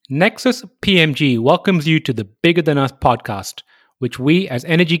Nexus PMG welcomes you to the Bigger Than Us podcast, which we as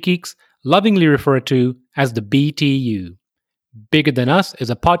energy geeks lovingly refer to as the BTU. Bigger Than Us is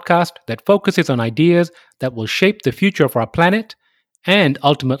a podcast that focuses on ideas that will shape the future of our planet and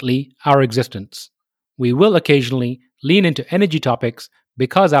ultimately our existence. We will occasionally lean into energy topics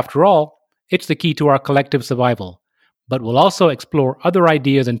because, after all, it's the key to our collective survival. But we'll also explore other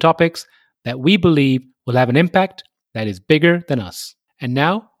ideas and topics that we believe will have an impact that is bigger than us. And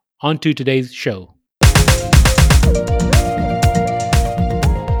now, on to today's show.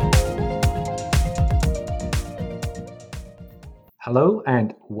 Hello,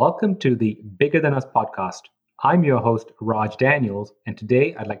 and welcome to the Bigger Than Us podcast. I'm your host, Raj Daniels, and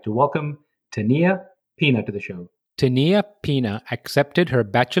today I'd like to welcome Tania Pina to the show. Tania Pina accepted her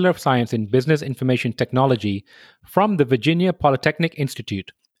Bachelor of Science in Business Information Technology from the Virginia Polytechnic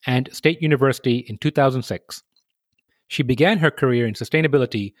Institute and State University in 2006. She began her career in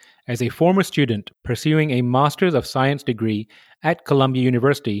sustainability as a former student pursuing a Master's of Science degree at Columbia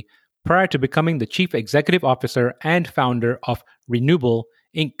University prior to becoming the Chief Executive Officer and founder of Renewable,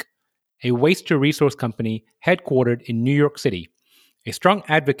 Inc., a waste-to-resource company headquartered in New York City. A strong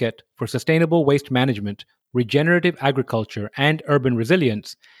advocate for sustainable waste management, regenerative agriculture, and urban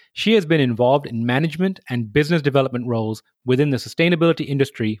resilience, she has been involved in management and business development roles within the sustainability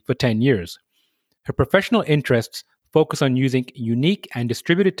industry for 10 years. Her professional interests focus on using unique and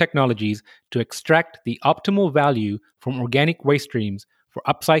distributed technologies to extract the optimal value from organic waste streams for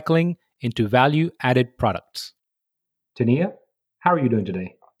upcycling into value-added products. Tania, how are you doing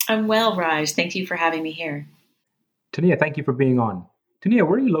today? I'm well, Raj. Thank you for having me here. Tania, thank you for being on. Tania,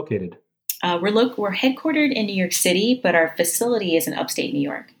 where are you located? We're headquartered in New York City, but our facility is in upstate New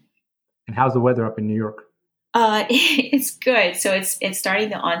York. And how's the weather up in New York? It's good. So it's starting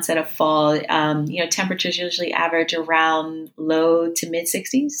the onset of fall. Temperatures usually average around low to mid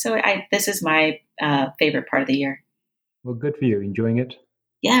 60s. So this is my favorite part of the year. Well, good for you. Enjoying it?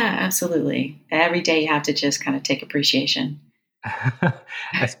 Yeah, absolutely. Every day you have to just kind of take appreciation.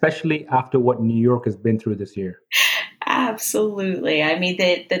 Especially after what New York has been through this year. Absolutely. I mean,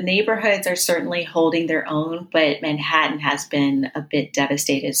 the neighborhoods are certainly holding their own, but Manhattan has been a bit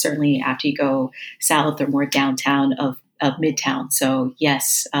devastated, certainly after you go south or more downtown of Midtown. So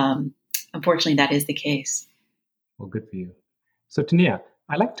yes, unfortunately, that is the case. Well, good for you. So Tania,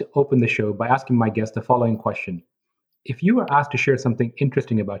 I like to open the show by asking my guests the following question. If you were asked to share something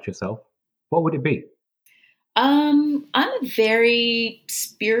interesting about yourself, what would it be? I'm a very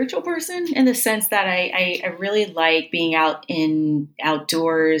spiritual person in the sense that I really like being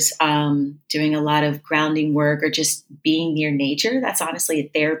outdoors, doing a lot of grounding work or just being near nature. That's honestly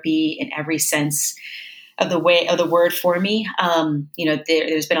a therapy in every sense of the word for me.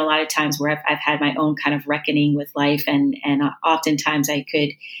 There's been a lot of times where I've had my own kind of reckoning with life, and oftentimes I could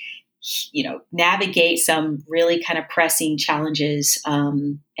navigate some really kind of pressing challenges,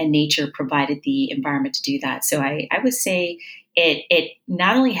 and nature provided the environment to do that. So I would say it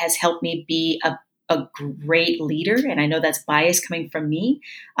not only has helped me be a great leader, and I know that's bias coming from me,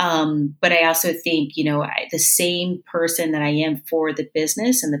 but I also think, the same person that I am for the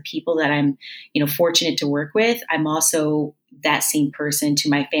business and the people that I'm, fortunate to work with, I'm also that same person to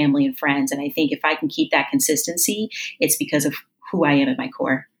my family and friends. And I think if I can keep that consistency, it's because of who I am at my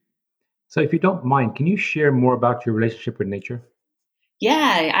core. So if you don't mind, can you share more about your relationship with nature?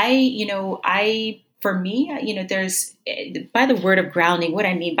 Yeah, for me, there's, by the word of grounding, what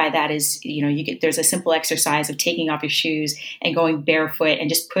I mean by that is, there's a simple exercise of taking off your shoes and going barefoot and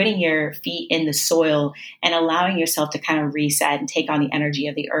just putting your feet in the soil and allowing yourself to kind of reset and take on the energy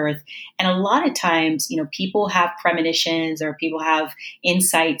of the earth. And a lot of times, people have premonitions or people have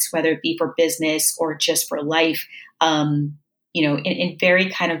insights, whether it be for business or just for life, in very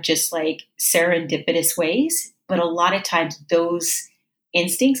kind of just like serendipitous ways. But a lot of times those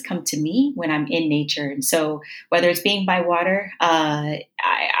instincts come to me when I'm in nature. And so whether it's being by water,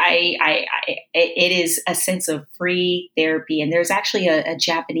 it is a sense of free therapy. And there's actually a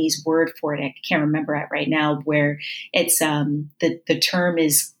Japanese word for it. I can't remember it right now, where it's the term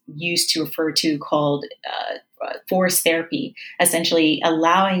is used to refer to called forest therapy, essentially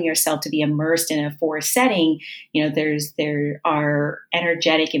allowing yourself to be immersed in a forest setting. There are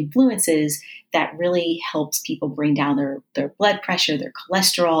energetic influences that really helps people bring down their blood pressure, their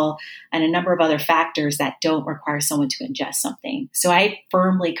cholesterol, and a number of other factors that don't require someone to ingest something. So I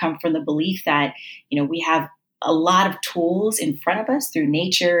firmly come from the belief that, we have a lot of tools in front of us through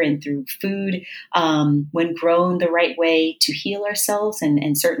nature and through food, when grown the right way, to heal ourselves.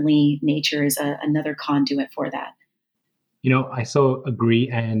 And certainly nature is another conduit for that. I so agree.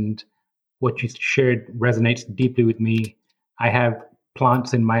 And what you shared resonates deeply with me. I have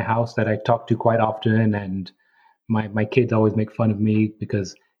plants in my house that I talk to quite often, and my kids always make fun of me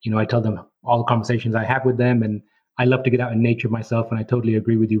because I tell them all the conversations I have with them, and I love to get out in nature myself. And I totally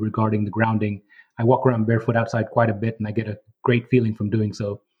agree with you regarding the grounding. I walk around barefoot outside quite a bit, and I get a great feeling from doing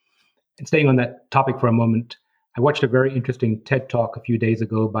so. And staying on that topic for a moment, I watched a very interesting TED talk a few days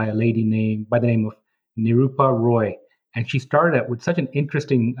ago by a lady by the name of Nirupa Roy, and she started out with such an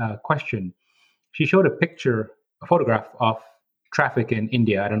interesting question. She showed a photograph of traffic in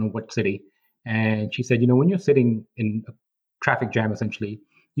India. I don't know what city. And she said, when you're sitting in a traffic jam, essentially,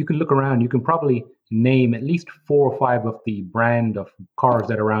 you can look around, you can probably name at least 4 or 5 of the brand of cars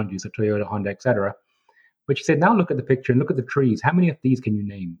that are around you, so Toyota, Honda, etc. But she said, now look at the picture and look at the trees. How many of these can you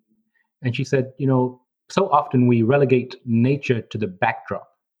name? And she said, so often we relegate nature to the backdrop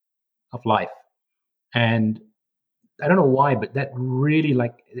of life. And I don't know why, but that really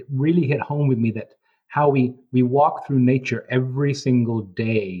it really hit home with me, that how we walk through nature every single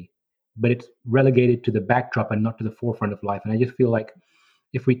day, but it's relegated to the backdrop and not to the forefront of life. And I just feel like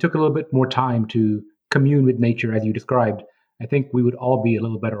if we took a little bit more time to commune with nature, as you described, I think we would all be a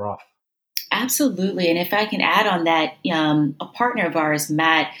little better off. Absolutely. And if I can add on that, a partner of ours,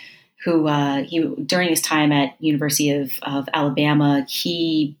 Matt, who during his time at University of Alabama,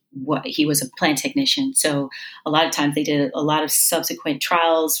 he was a plant technician. So a lot of times they did a lot of subsequent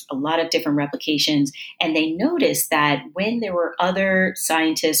trials, a lot of different replications, and they noticed that when there were other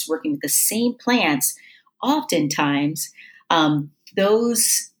scientists working with the same plants, oftentimes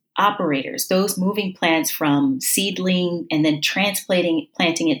those operators, those moving plants from seedling and then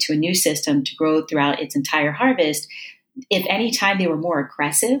planting it to a new system to grow throughout its entire harvest, if any time they were more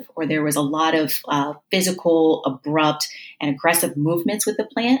aggressive or there was a lot of physical, abrupt, and aggressive movements with the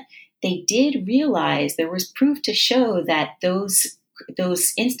plant, they did realize there was proof to show that those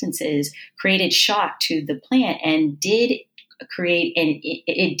instances created shock to the plant and did create, and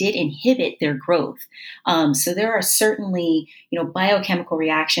it did inhibit their growth. So there are certainly, biochemical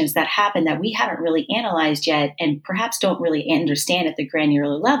reactions that happen that we haven't really analyzed yet, and perhaps don't really understand at the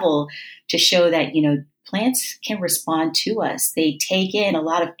granular level, to show that, plants can respond to us. They take in a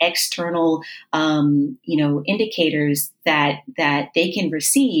lot of external, indicators that they can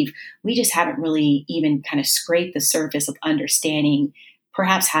receive. We just haven't really even kind of scraped the surface of understanding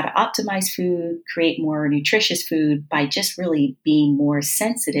perhaps how to optimize food, create more nutritious food by just really being more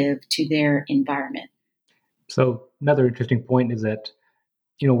sensitive to their environment. So another interesting point is that,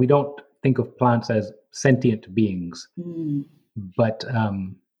 we don't think of plants as sentient beings, but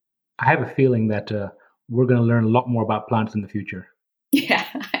I have a feeling that we're going to learn a lot more about plants in the future. Yeah,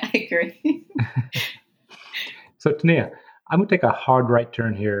 I agree. So Tania, I'm going to take a hard right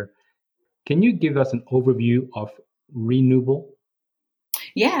turn here. Can you give us an overview of Renewable?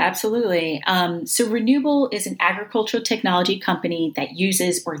 Yeah, absolutely. So Renewable is an agricultural technology company that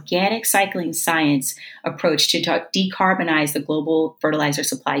uses organic cycling science approach to decarbonize the global fertilizer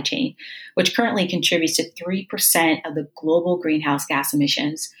supply chain, which currently contributes to 3% of the global greenhouse gas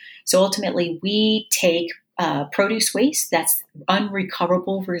emissions. So ultimately, we take produce waste that's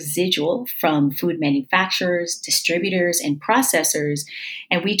unrecoverable residual from food manufacturers, distributors, and processors,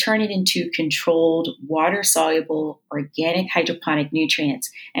 and we turn it into controlled, water-soluble, organic hydroponic nutrients.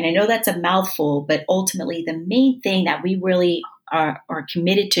 And I know that's a mouthful, but ultimately the main thing that we really are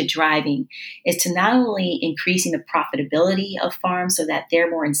committed to driving is to not only increasing the profitability of farms so that they're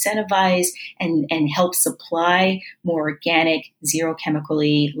more incentivized and help supply more organic, zero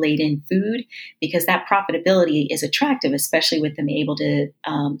chemically laden food, because that profitability is attractive, especially with them able to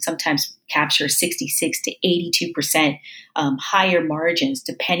sometimes capture 66 to 82% higher margins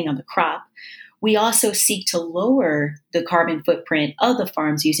depending on the crop. We also seek to lower the carbon footprint of the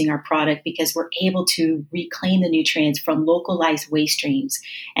farms using our product because we're able to reclaim the nutrients from localized waste streams.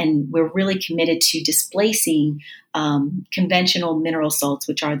 And we're really committed to displacing conventional mineral salts,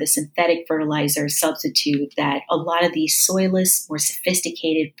 which are the synthetic fertilizer substitute that a lot of these soilless, more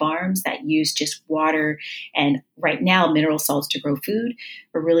sophisticated farms that use just water and right now mineral salts to grow food,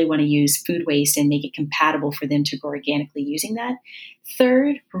 but really want to use food waste and make it compatible for them to grow organically using that.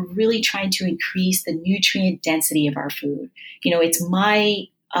 Third, we're really trying to increase the nutrient density of our food. It's my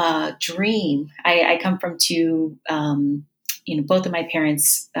dream. I come from two, both of my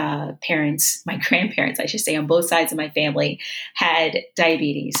parents, my grandparents, I should say, on both sides of my family had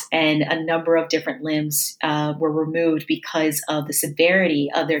diabetes, and a number of different limbs were removed because of the severity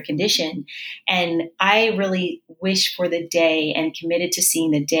of their condition. And I really wish for the day and committed to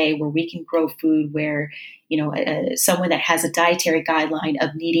seeing the day where we can grow food where someone that has a dietary guideline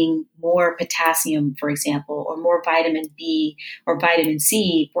of needing more potassium, for example, or more vitamin B or vitamin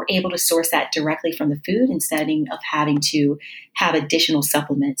C, we're able to source that directly from the food instead of having to have additional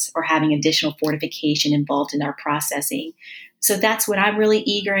supplements or having additional fortification involved in our processing. So that's what I'm really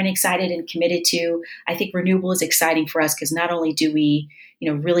eager and excited and committed to. I think renewable is exciting for us because not only do we,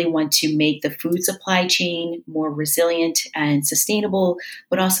 really want to make the food supply chain more resilient and sustainable,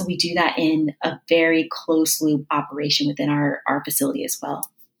 but also we do that in a very close loop operation within our facility as well.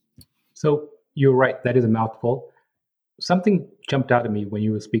 So you're right, that is a mouthful. Something jumped out at me when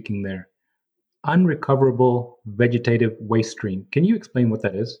you were speaking there. Unrecoverable vegetative waste stream. Can you explain what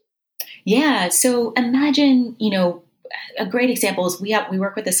that is? Yeah. So imagine, a great example is we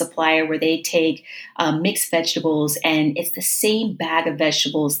work with a supplier where they take mixed vegetables, and it's the same bag of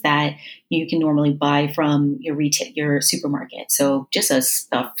vegetables that you can normally buy from your supermarket. So just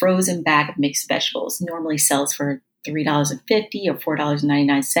a frozen bag of mixed vegetables normally sells for $3.50 or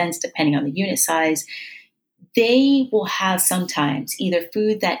 $4.99, depending on the unit size. They will have sometimes either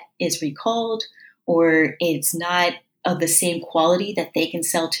food that is recalled or it's not of the same quality that they can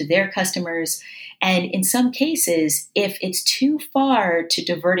sell to their customers. And in some cases, if it's too far to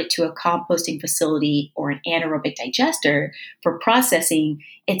divert it to a composting facility or an anaerobic digester for processing,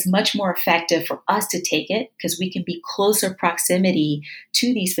 it's much more effective for us to take it because we can be closer proximity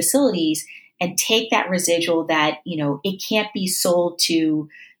to these facilities and take that residual that, it can't be sold to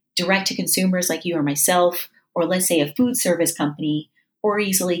direct to consumers like you or myself, or let's say a food service company, or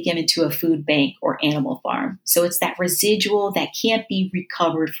easily given to a food bank or animal farm. So it's that residual that can't be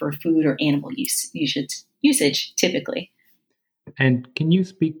recovered for food or animal usage typically. And can you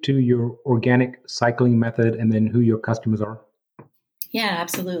speak to your organic cycling method and then who your customers are? Yeah,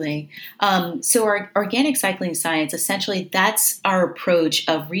 absolutely. So our organic cycling science, essentially, that's our approach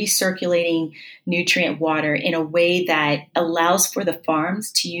of recirculating nutrient water in a way that allows for the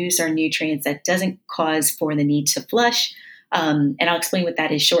farms to use our nutrients that doesn't cause for the need to flush. And I'll explain what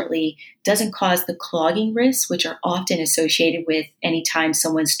that is shortly, doesn't cause the clogging risks, which are often associated with any time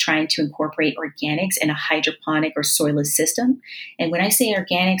someone's trying to incorporate organics in a hydroponic or soilless system. And when I say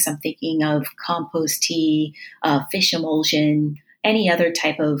organics, I'm thinking of compost tea, fish emulsion, any other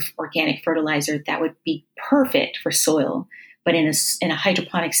type of organic fertilizer that would be perfect for soil. But in a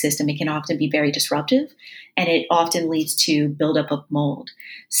hydroponic system, it can often be very disruptive, and it often leads to buildup of mold.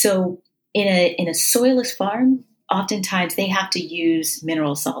 So in a soilless farm, oftentimes they have to use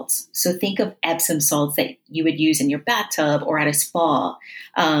mineral salts. So think of Epsom salts that you would use in your bathtub or at a spa.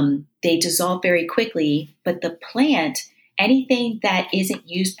 They dissolve very quickly, but the plant, anything that isn't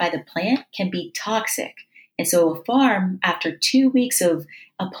used by the plant can be toxic. And so a farm, after 2 weeks of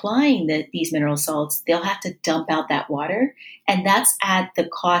applying these mineral salts, they'll have to dump out that water. And that's at the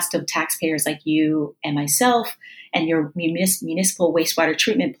cost of taxpayers like you and myself and your municipal wastewater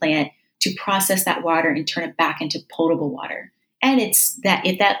treatment plant to process that water and turn it back into potable water. And it's that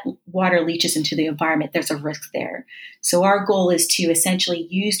if that water leaches into the environment, there's a risk there. So our goal is to essentially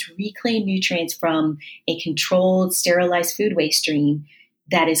use reclaimed nutrients from a controlled, sterilized food waste stream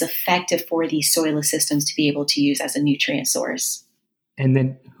that is effective for these soilless systems to be able to use as a nutrient source. And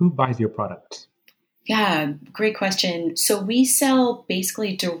then who buys your product? Yeah, great question. So we sell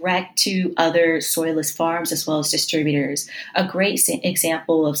basically direct to other soilless farms as well as distributors. A great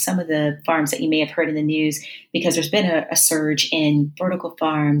example of some of the farms that you may have heard in the news, because there's been a surge in vertical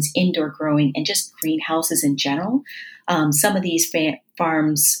farms, indoor growing, and just greenhouses in general. Some of these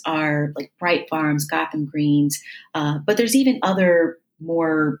farms are like Bright Farms, Gotham Greens, but there's even other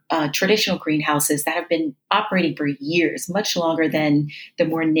more traditional greenhouses that have been operating for years, much longer than the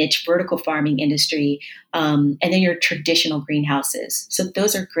more niche vertical farming industry, and then your traditional greenhouses. So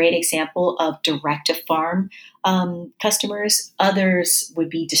those are a great example of direct-to-farm customers. Others would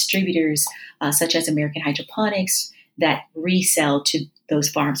be distributors, such as American Hydroponics, that resell to those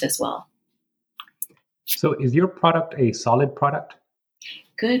farms as well. So is your product a solid product?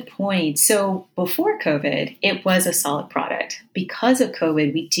 Good point. So before COVID, it was a solid product. Because of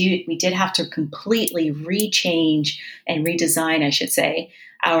COVID, we did have to completely rechange and redesign, I should say,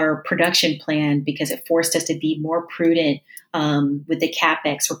 our production plan because it forced us to be more prudent with the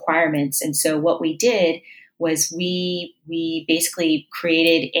CapEx requirements. And so what we did was we basically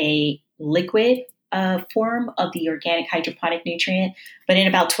created a liquid form of the organic hydroponic nutrient, but in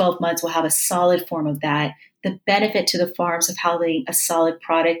about 12 months, we'll have a solid form of that. The benefit to the farms of having a solid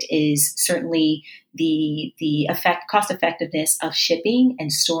product is certainly the cost effectiveness of shipping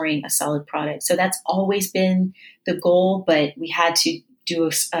and storing a solid product. So that's always been the goal, but we had to do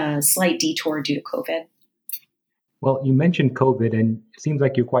a slight detour due to COVID. Well, you mentioned COVID, and it seems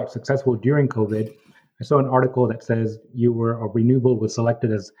like you're quite successful during COVID. I saw an article that says Renewable was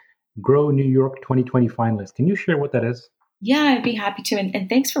selected as Grow New York 2020 finalist. Can you share what that is? Yeah, I'd be happy to. And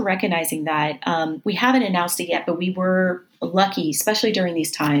thanks for recognizing that. We haven't announced it yet, but we were lucky, especially during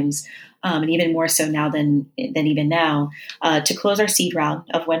these times, and even more so now than even now, to close our seed round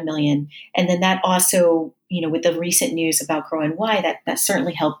of 1 million. And then that also, with the recent news about Grow NY, that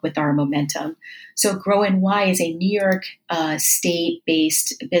certainly helped with our momentum. So Grow NY is a New York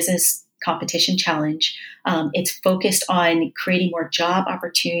state-based business competition challenge. It's focused on creating more job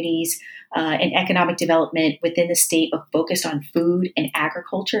opportunities and economic development within the state, but focused on food and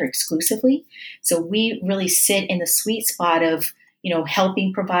agriculture exclusively. So we really sit in the sweet spot of,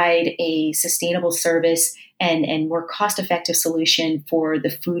 helping provide a sustainable service and more cost-effective solution for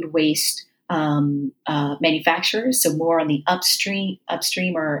the food waste manufacturers. So more on the upstream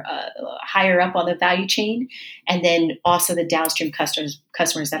or higher up on the value chain, and then also the downstream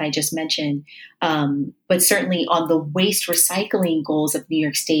customers that I just mentioned. But certainly on the waste recycling goals of New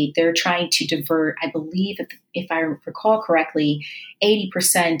York State, they're trying to divert, I believe, if I recall correctly,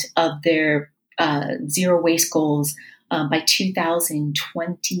 80% of their zero waste goals by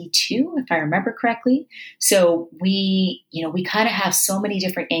 2022, if I remember correctly. So we kind of have so many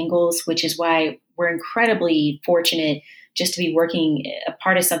different angles, which is why we're incredibly fortunate just to be working a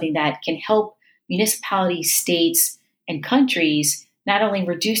part of something that can help municipalities, states, and countries not only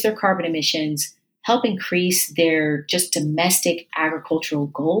reduce their carbon emissions, help increase their just domestic agricultural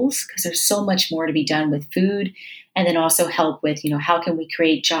goals, because there's so much more to be done with food, and then also help with, how can we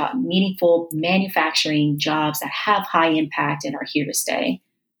create meaningful manufacturing jobs that have high impact and are here to stay.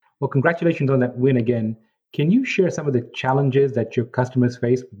 Well, congratulations on that win again. Can you share some of the challenges that your customers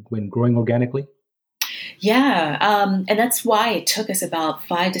face when growing organically? Yeah, and that's why it took us about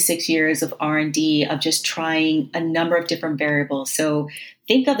 5 to 6 years of R&D of just trying a number of different variables. So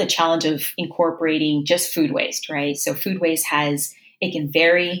think of the challenge of incorporating just food waste, right? So food waste it can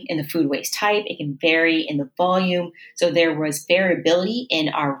vary in the food waste type, it can vary in the volume. So there was variability in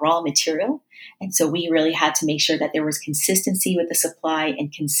our raw material. And so we really had to make sure that there was consistency with the supply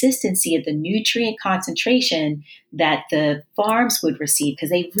and consistency of the nutrient concentration that the farms would receive,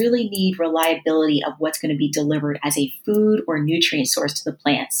 because they really need reliability of what's going to be delivered as a food or nutrient source to the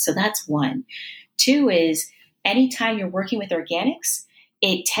plants. So that's one. Two is anytime you're working with organics,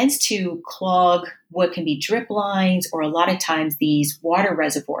 it tends to clog what can be drip lines or a lot of times these water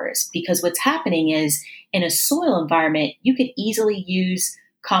reservoirs, because what's happening is in a soil environment, you could easily use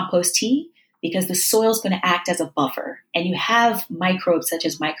compost tea because the soil is going to act as a buffer. And you have microbes such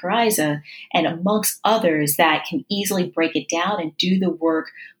as mycorrhiza and amongst others that can easily break it down and do the work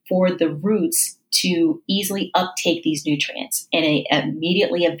for the roots to easily uptake these nutrients in an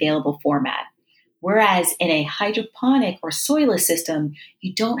immediately available format. Whereas in a hydroponic or soilless system,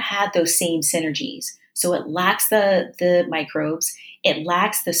 you don't have those same synergies. So it lacks the microbes, it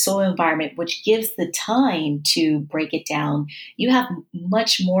lacks the soil environment, which gives the time to break it down. You have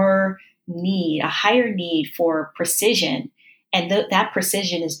much more a higher need for precision. And that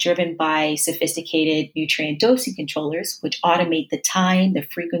precision is driven by sophisticated nutrient dosing controllers, which automate the time, the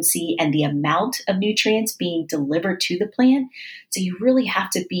frequency, and the amount of nutrients being delivered to the plant. So you really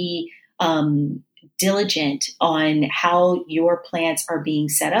have to be diligent on how your plants are being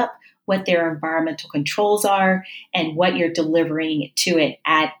set up, what their environmental controls are, and what you're delivering to it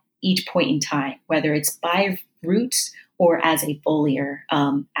at each point in time, whether it's by roots or as a foliar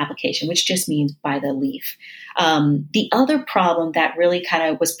application, which just means by the leaf. The other problem that really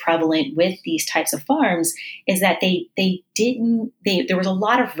kind of was prevalent with these types of farms is that there was a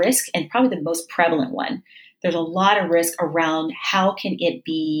lot of risk, and probably the most prevalent one. There's a lot of risk around how can it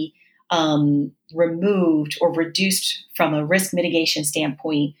be removed or reduced from a risk mitigation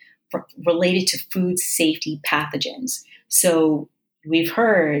standpoint related to food safety pathogens. So we've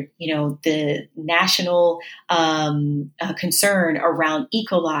heard, the national concern around E.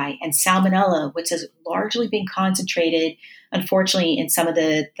 coli and Salmonella, which has largely been concentrated, unfortunately, in some of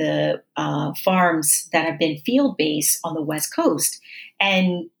the farms that have been field-based on the West Coast.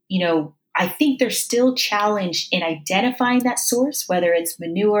 And, I think they're still challenged in identifying that source, whether it's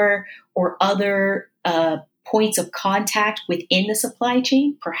manure or other points of contact within the supply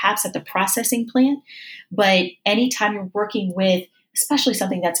chain, perhaps at the processing plant. But anytime you're working with, especially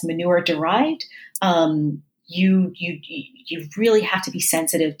something that's manure derived, you really have to be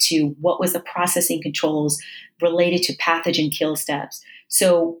sensitive to what was the processing controls related to pathogen kill steps.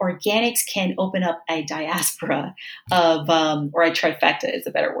 So organics can open up a diaspora of, or a trifecta is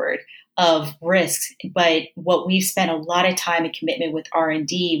a better word, of risks. But what we've spent a lot of time and commitment with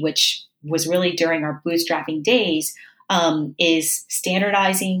R&D, which was really during our bootstrapping days, is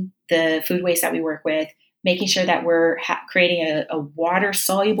standardizing the food waste that we work with, making sure that we're creating a water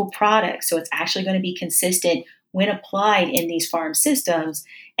soluble product. So it's actually going to be consistent when applied in these farm systems.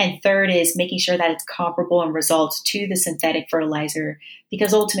 And third is making sure that it's comparable in results to the synthetic fertilizer,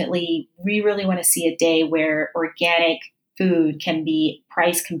 because ultimately we really want to see a day where organic food can be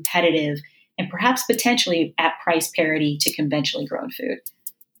price competitive and perhaps potentially at price parity to conventionally grown food.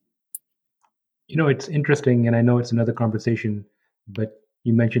 It's interesting, and I know it's another conversation, but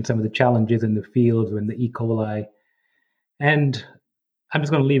you mentioned some of the challenges in the fields and the E. coli. And I'm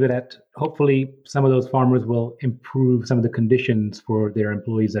just going to leave it at, hopefully some of those farmers will improve some of the conditions for their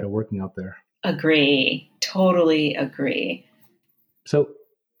employees that are working out there. Agree. Totally agree. So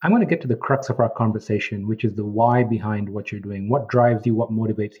I'm going to get to the crux of our conversation, which is the why behind what you're doing. What drives you? What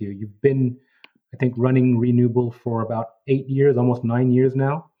motivates you? You've been, I think, running Renewable for about 8 years, almost 9 years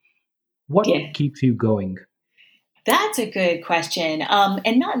now. What keeps you going? That's a good question.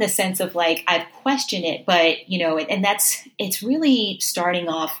 And not in the sense of like, I've questioned it, but, and it's really starting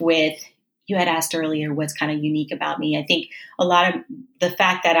off with, you had asked earlier, what's kind of unique about me. I think a lot of the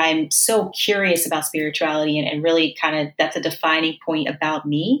fact that I'm so curious about spirituality and really kind of, that's a defining point about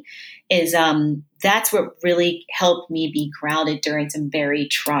me is, that's what really helped me be grounded during some very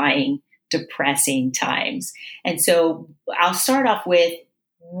trying, depressing times. And so I'll start off with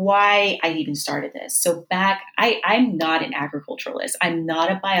why I even started this. So I'm not an agriculturalist. I'm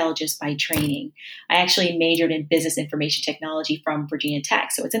not a biologist by training. I actually majored in business information technology from Virginia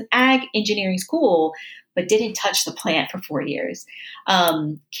Tech. So it's an ag engineering school, but didn't touch the plant for 4 years.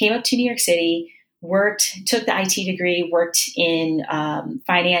 Came up to New York City, took the IT degree, worked in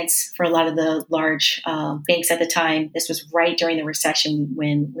finance for a lot of the large banks at the time. This was right during the recession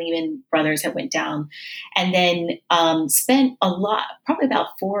when Lehman Brothers had went down. And then spent probably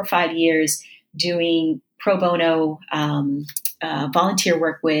about 4 or 5 years doing pro bono volunteer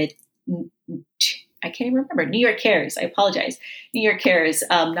work with, I can't even remember, New York Cares. I apologize. New York Cares,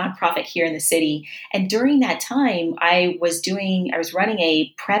 nonprofit here in the city. And during that time, I was running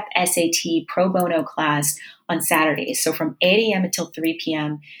a prep SAT pro bono class on Saturdays. So from 8 a.m. until 3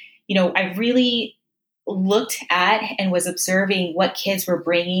 p.m., I really looked at and was observing what kids were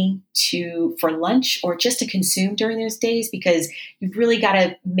bringing for lunch or just to consume during those days, because you've really got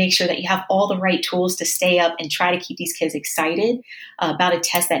to make sure that you have all the right tools to stay up and try to keep these kids excited about a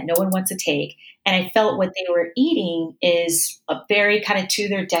test that no one wants to take. And I felt what they were eating is a very kind of to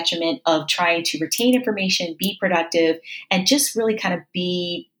their detriment of trying to retain information, be productive, and just really kind of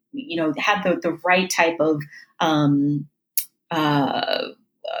be, have the right type of,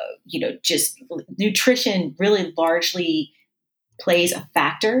 just nutrition really largely plays a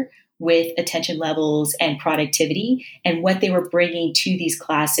factor with attention levels and productivity. And what they were bringing to these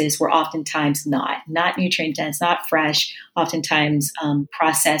classes were oftentimes not nutrient dense, not fresh, oftentimes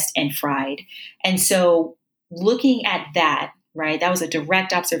processed and fried. And so looking at that, right, that was a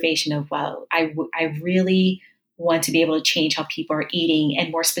direct observation of, wow, I really want to be able to change how people are eating,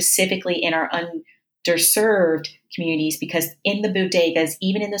 and more specifically in our underserved communities, because in the bodegas,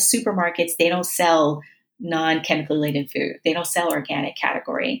 even in the supermarkets, they don't sell non-chemically laden food. They don't sell organic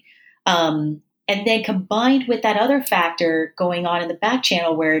category. And then combined with that other factor going on in the back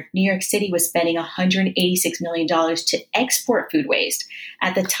channel where New York City was spending $186 million to export food waste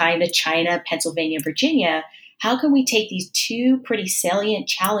at the time to China, Pennsylvania, Virginia, how can we take these two pretty salient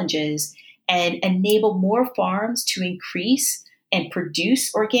challenges and enable more farms to increase and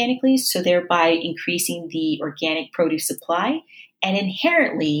produce organically, so thereby increasing the organic produce supply, and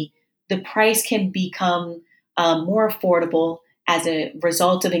inherently the price can become more affordable as a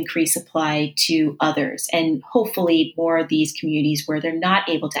result of increased supply to others, and hopefully more of these communities where they're not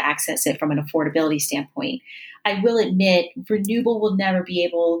able to access it from an affordability standpoint. I will admit, Renewable will never be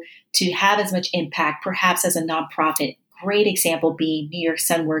able to have as much impact, perhaps as a nonprofit. Great example being New York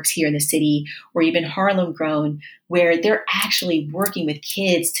Sunworks here in the city, or even Harlem Grown, where they're actually working with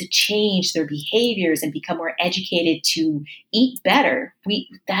kids to change their behaviors and become more educated to eat better.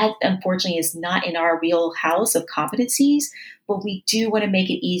 That unfortunately is not in our wheelhouse of competencies, but we do want to make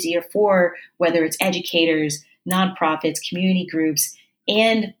it easier for whether it's educators, nonprofits, community groups,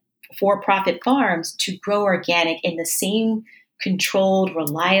 and for-profit farms to grow organic in the same controlled,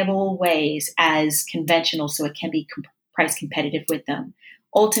 reliable ways as conventional, so it can be price competitive with them.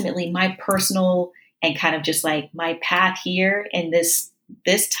 Ultimately, my personal and kind of just like my path here in this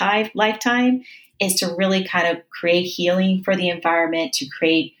lifetime is to really kind of create healing for the environment, to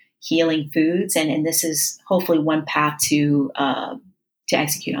create healing foods, and this is hopefully one path to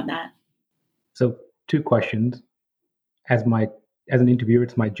execute on that. So, 2 questions. As an interviewer,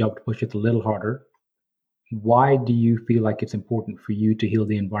 it's my job to push it a little harder. why do you feel like it's important for you to heal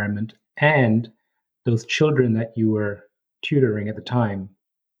the environment? And those children that you were tutoring at the time,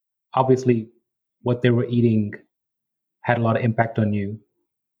 obviously what they were eating had a lot of impact on you.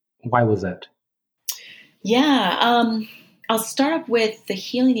 Why was that? Yeah, I'll start up with the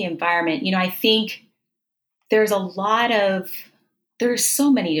healing the environment. I think there's a lot of there's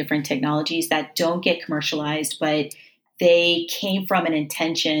so many different technologies that don't get commercialized, but they came from an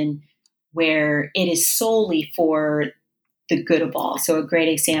intention where it is solely for the good of all. So a great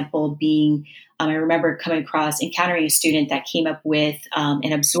example being, I remember encountering a student that came up with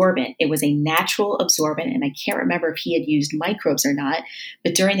an absorbent. It was a natural absorbent, and I can't remember if he had used microbes or not.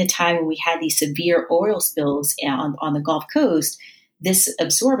 But during the time when we had these severe oil spills on the Gulf Coast, this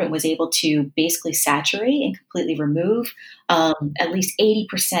absorbent was able to basically saturate and completely remove at least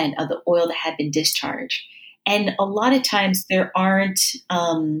 80% of the oil that had been discharged. And a lot of times there aren't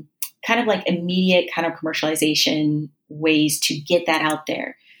kind of like immediate kind of commercialization ways to get that out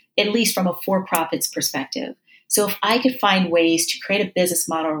there, at least from a for-profits perspective. So if I could find ways to create a business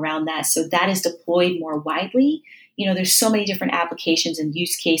model around that so that is deployed more widely, there's so many different applications and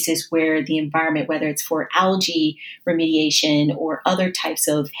use cases where the environment, whether it's for algae remediation or other types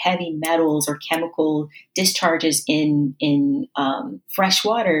of heavy metals or chemical discharges in fresh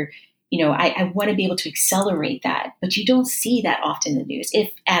water, I want to be able to accelerate that. But you don't see that often in the news,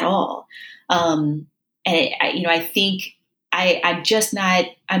 if at all. I think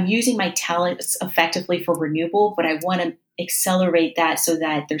I'm using my talents effectively for renewable, but I want to accelerate that so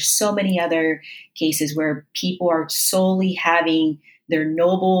that there's so many other cases where people are solely having their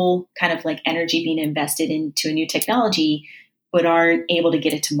noble kind of like energy being invested into a new technology, but aren't able to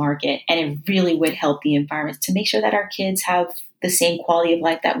get it to market. And it really would help the environment to make sure that our kids have the same quality of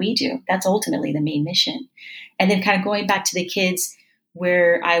life that we do. That's ultimately the main mission. And then kind of going back to the kids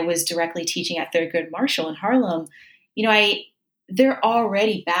where I was directly teaching at Thurgood Marshall in Harlem, they're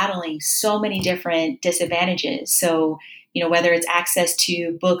already battling so many different disadvantages. So, whether it's access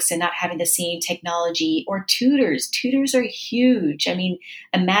to books and not having the same technology or tutors are huge. I mean,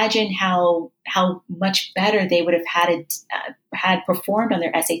 imagine how much better they would have had performed on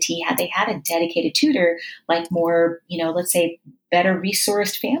their SAT had they had a dedicated tutor, like more, let's say better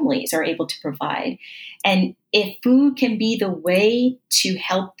resourced families are able to provide. And if food can be the way to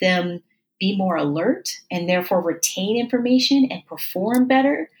help them be more alert and therefore retain information and perform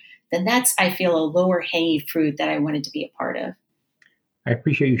better, then that's, I feel, a lower hanging fruit that I wanted to be a part of. I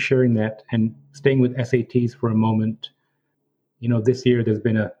appreciate you sharing that. And staying with SATs for a moment, this year there's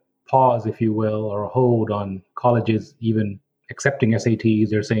been a pause, if you will, or a hold on colleges even accepting SATs.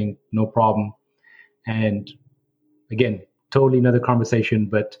 They're saying no problem. And again, totally another conversation,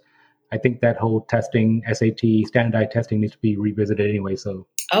 but I think that whole testing, SAT, standardized testing needs to be revisited anyway. So,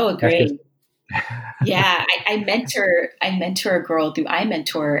 agreed. Yeah, I mentor a girl through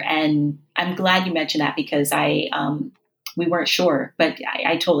iMentor, and I'm glad you mentioned that because we weren't sure, but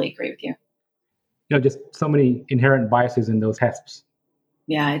I totally agree with you. Just so many inherent biases in those tests.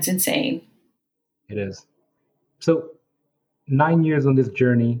 Yeah, it's insane. It is. So 9 years on this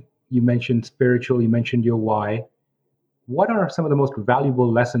journey, you mentioned spiritual, you mentioned your why. What are some of the most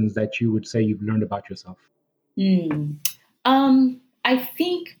valuable lessons that you would say you've learned about yourself? I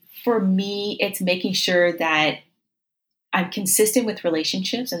think for me, it's making sure that I'm consistent with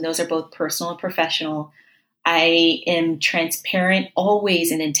relationships, and those are both personal and professional. I am transparent,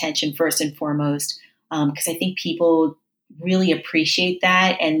 always in intention first and foremost, because I think people really appreciate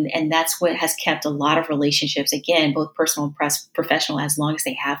that, and that's what has kept a lot of relationships, again, both personal and professional, as long as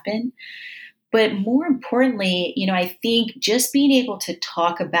they have been. But more importantly, I think just being able to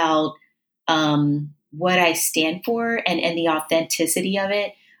talk about what I stand for and the authenticity of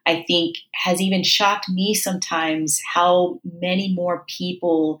it, I think has even shocked me sometimes how many more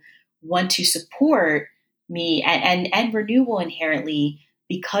people want to support me and renewable inherently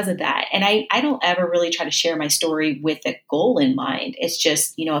because of that. And I don't ever really try to share my story with a goal in mind. It's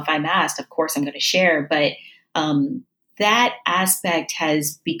just, if I'm asked, of course I'm going to share. But that aspect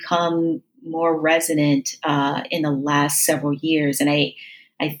has become more resonant in the last several years. And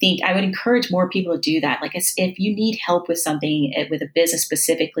I think I would encourage more people to do that. Like if you need help with something, with a business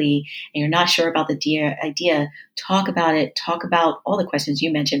specifically, and you're not sure about the idea, talk about it. Talk about all the questions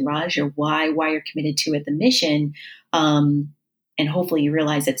you mentioned, Raj, or why you're committed to it, the mission. And hopefully you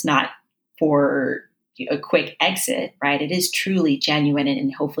realize it's not for a quick exit, right? It is truly genuine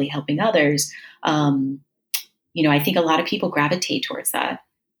and hopefully helping others. I think a lot of people gravitate towards that.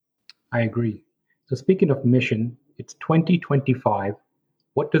 I agree. So speaking of mission, it's 2025.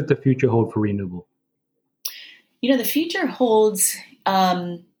 What does the future hold for Renewable? The future holds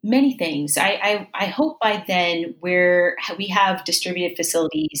Many things. I hope by then we have distributed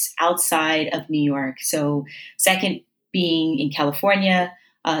facilities outside of New York. So second being in California,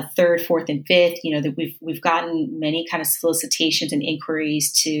 third, fourth, and fifth. That we've gotten many kind of solicitations and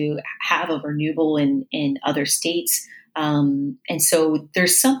inquiries to have a renewable in other states. And so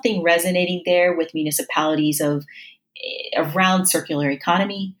there's something resonating there with municipalities around circular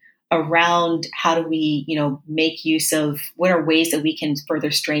economy, around how do we, make use of what are ways that we can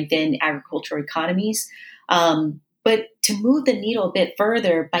further strengthen agricultural economies. But to move the needle a bit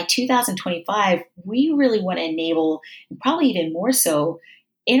further, by 2025, we really want to enable, and probably even more so,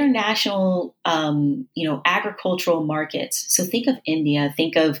 international, agricultural markets. So think of India,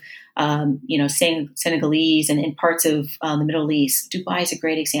 think of, Senegalese and in parts of the Middle East. Dubai is a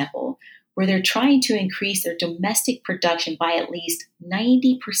great example, where they're trying to increase their domestic production by at least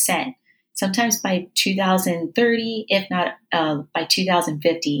 90%, sometimes by 2030, if not by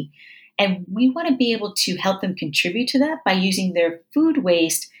 2050. And we want to be able to help them contribute to that by using their food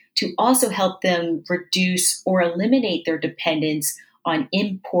waste to also help them reduce or eliminate their dependence on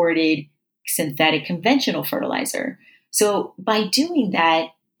imported synthetic conventional fertilizer. So by doing that,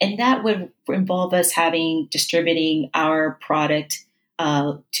 and that would involve us distributing our product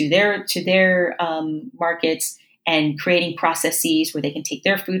to their markets and creating processes where they can take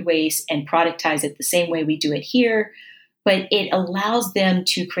their food waste and productize it the same way we do it here. But it allows them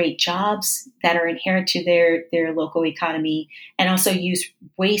to create jobs that are inherent to their local economy and also use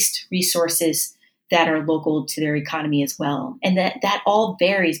waste resources that are local to their economy as well. And that all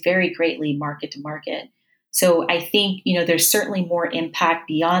varies very greatly market to market. So I think, there's certainly more impact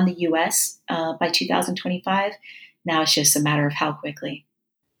beyond the U.S. By 2025. Now it's just a matter of how quickly.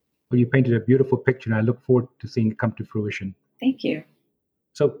 Well, you painted a beautiful picture, and I look forward to seeing it come to fruition. Thank you.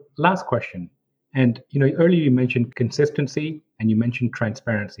 So last question. And, earlier you mentioned consistency and you mentioned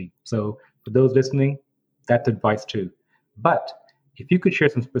transparency. So for those listening, that's advice too. But if you could share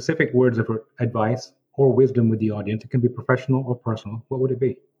some specific words of advice or wisdom with the audience, it can be professional or personal, what would it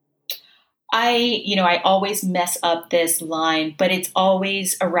be? I always mess up this line, but it's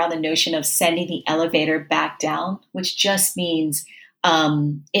always around the notion of sending the elevator back down, which just means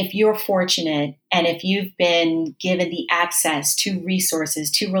if you're fortunate and if you've been given the access to resources,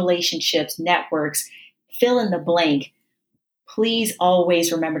 to relationships, networks, fill in the blank, please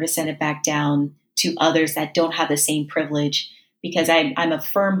always remember to send it back down to others that don't have the same privilege, because I'm a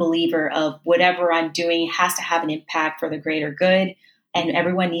firm believer of whatever I'm doing has to have an impact for the greater good. And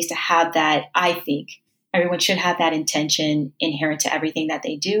everyone needs to have that. I think everyone should have that intention inherent to everything that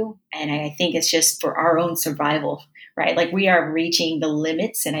they do. And I think it's just for our own survival, right? Like we are reaching the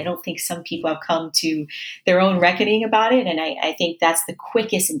limits. And I don't think some people have come to their own reckoning about it. And I think that's the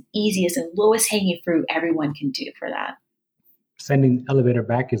quickest and easiest and lowest hanging fruit everyone can do for that. Sending the elevator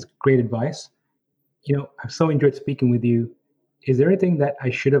back is great advice. I've so enjoyed speaking with you. Is there anything that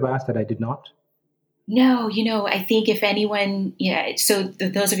I should have asked that I did not? No, I think if anyone, so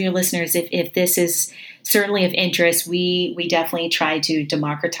those of your listeners, if this is certainly of interest, we definitely try to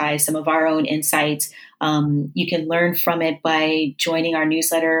democratize some of our own insights. You can learn from it by joining our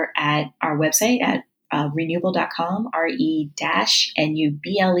newsletter at our website at renewable.com, RE-NUBLE.com.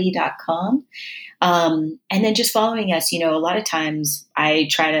 And then just following us, a lot of times I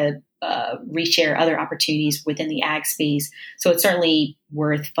try to reshare other opportunities within the ag space. So it's certainly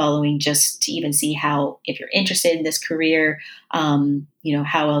worth following just to even see how, if you're interested in this career, how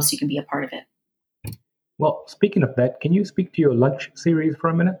else you can be a part of it. Well, speaking of that, can you speak to your lunch series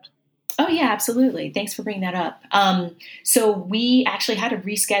for a minute? Oh, yeah, absolutely. Thanks for bringing that up. So we actually had to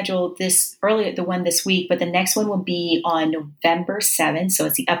reschedule the one this week, but the next one will be on November 7th. So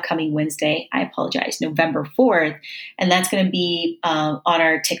it's the upcoming Wednesday. I apologize, November 4th. And that's going to be on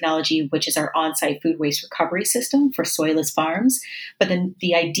our technology, which is our on-site food waste recovery system for soilless farms. But then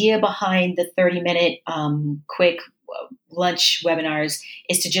the idea behind the 30-minute quick lunch webinars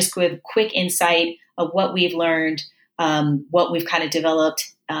is to just give quick insight of what we've learned, what we've kind of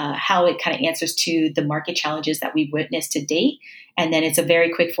developed, how it kind of answers to the market challenges that we've witnessed to date. And then it's a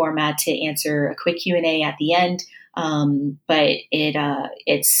very quick format to answer a quick Q&A at the end. But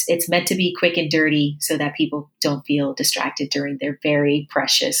it's meant to be quick and dirty so that people don't feel distracted during their very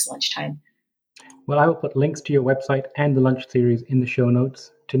precious lunchtime. Well, I will put links to your website and the lunch series in the show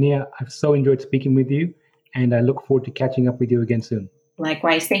notes. Tania, I've so enjoyed speaking with you, and I look forward to catching up with you again soon.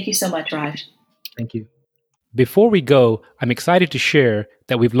 Likewise. Thank you so much, Raj. Thank you. Before we go, I'm excited to share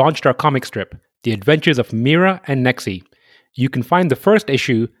that we've launched our comic strip, The Adventures of Mira and Nexi. You can find the first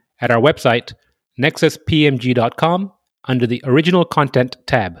issue at our website, nexuspmg.com, under the Original Content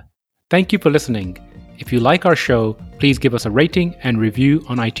tab. Thank you for listening. If you like our show, please give us a rating and review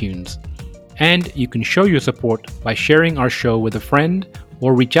on iTunes. And you can show your support by sharing our show with a friend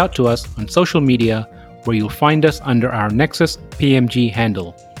or reach out to us on social media where you'll find us under our Nexus PMG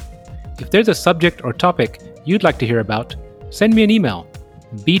handle. If there's a subject or topic you'd like to hear about, send me an email,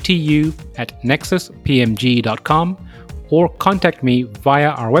 btu@nexuspmg.com, or contact me via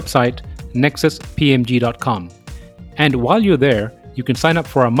our website, nexuspmg.com. And while you're there, you can sign up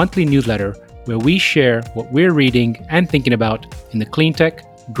for our monthly newsletter where we share what we're reading and thinking about in the clean tech,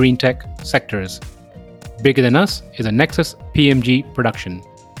 green tech sectors. Bigger Than Us is a Nexus PMG production.